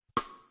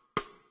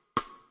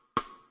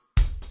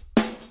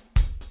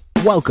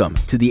Welcome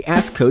to the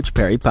Ask Coach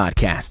Perry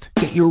podcast.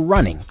 Get your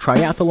running,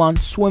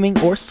 triathlon, swimming,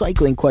 or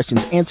cycling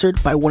questions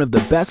answered by one of the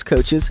best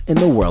coaches in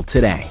the world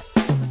today.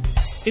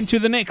 Into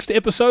the next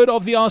episode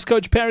of the Ask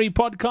Coach Perry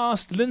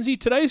podcast. Lindsay,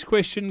 today's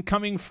question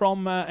coming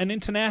from an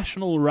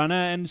international runner,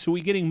 and so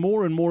we're getting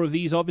more and more of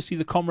these. Obviously,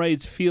 the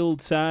Comrades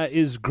field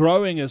is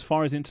growing as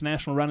far as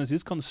international runners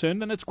is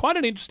concerned, and it's quite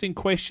an interesting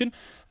question.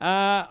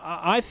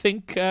 I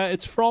think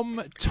it's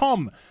from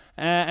Tom.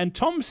 And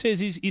Tom says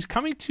he's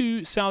coming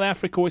to South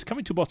Africa, or he's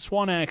coming to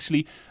Botswana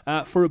actually,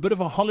 for a bit of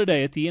a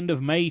holiday at the end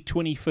of May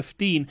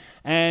 2015.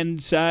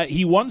 And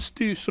he wants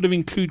to sort of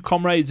include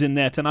Comrades in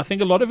that. And I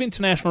think a lot of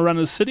international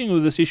runners sitting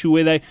with this issue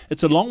where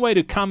it's a long way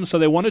to come, so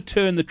they want to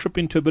turn the trip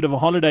into a bit of a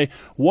holiday.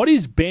 What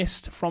is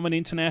best from an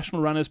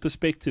international runner's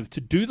perspective?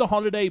 To do the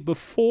holiday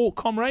before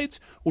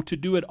Comrades or to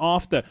do it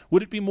after?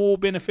 Would it be more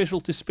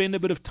beneficial to spend a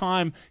bit of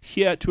time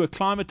here to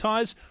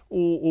acclimatize,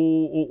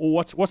 or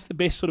what's the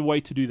best sort of way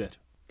to do that?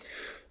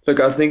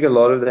 Look, I think a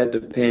lot of that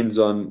depends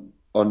on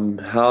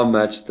how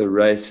much the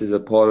race is a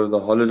part of the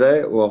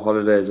holiday or a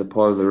holiday is a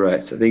part of the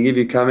race. I think if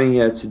you're coming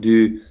here to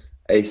do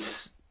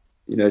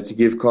to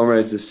give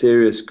Comrades a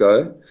serious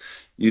go,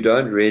 you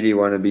don't really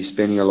want to be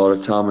spending a lot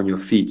of time on your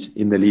feet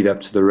in the lead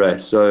up to the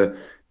race. So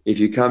if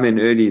you come in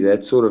early,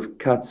 that sort of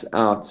cuts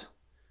out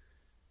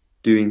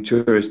doing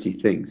touristy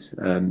things.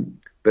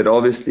 But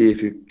obviously,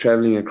 if you're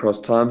traveling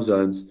across time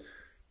zones,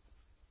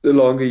 the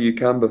longer you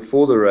come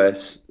before the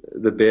race,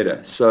 the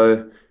better.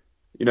 So,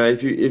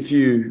 if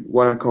you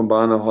want to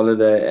combine a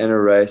holiday and a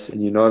race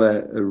and you're not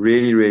a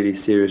really, really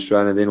serious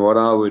runner, then what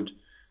I would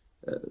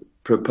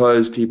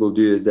propose people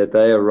do is that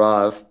they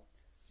arrive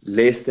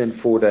less than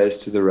 4 days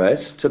to the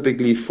race.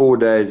 Typically 4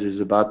 days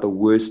is about the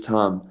worst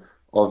time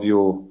of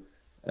your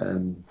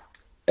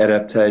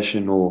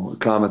adaptation or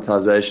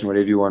acclimatization,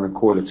 whatever you want to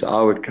call it. So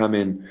I would come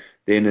in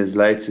then as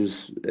late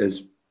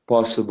as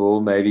possible,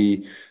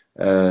 maybe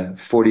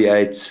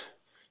 48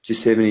 to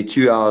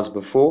 72 hours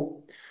before,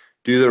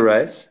 do the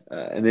race,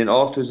 and then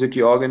afterwards, look,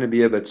 you are going to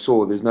be a bit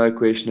sore. There's no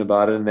question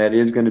about it, and that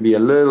is going to be a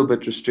little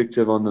bit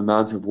restrictive on the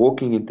amount of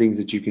walking and things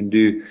that you can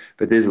do,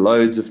 but there's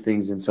loads of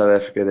things in South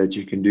Africa that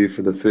you can do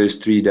for the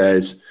first 3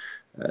 days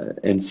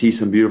and see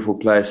some beautiful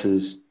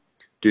places,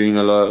 doing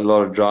a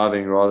lot of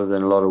driving rather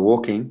than a lot of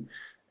walking,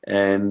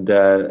 and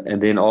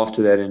then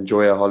after that,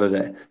 enjoy a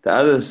holiday. The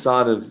other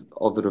side of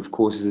it, of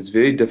course, is it's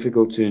very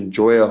difficult to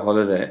enjoy a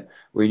holiday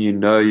when you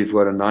know you've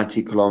got a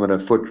 90-kilometer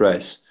foot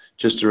race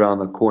just around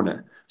the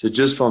corner. So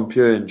just from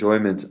pure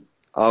enjoyment,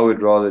 I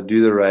would rather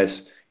do the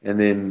race and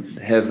then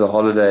have the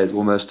holiday as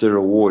almost a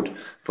reward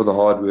for the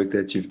hard work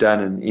that you've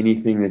done. And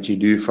anything that you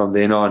do from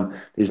then on,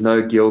 there's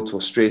no guilt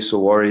or stress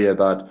or worry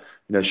about,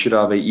 should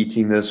I be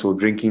eating this or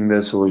drinking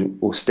this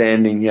or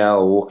standing here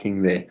or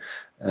walking there.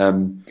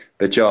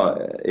 But yeah,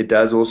 it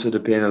does also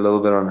depend a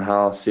little bit on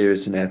how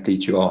serious an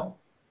athlete you are.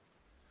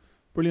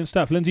 Brilliant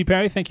stuff. Lindsay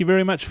Perry, thank you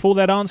very much for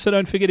that answer.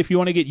 Don't forget, if you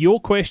want to get your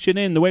question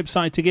in, the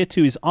website to get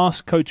to is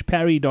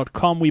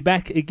askcoachperry.com. We're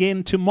back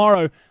again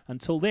tomorrow.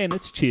 Until then,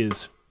 it's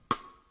cheers.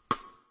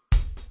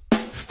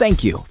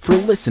 Thank you for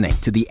listening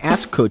to the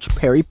Ask Coach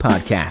Perry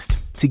podcast.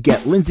 To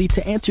get Lindsay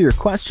to answer your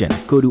question,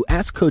 go to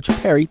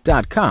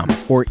askcoachperry.com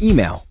or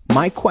email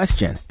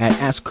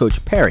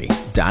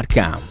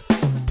myquestion@askcoachperry.com.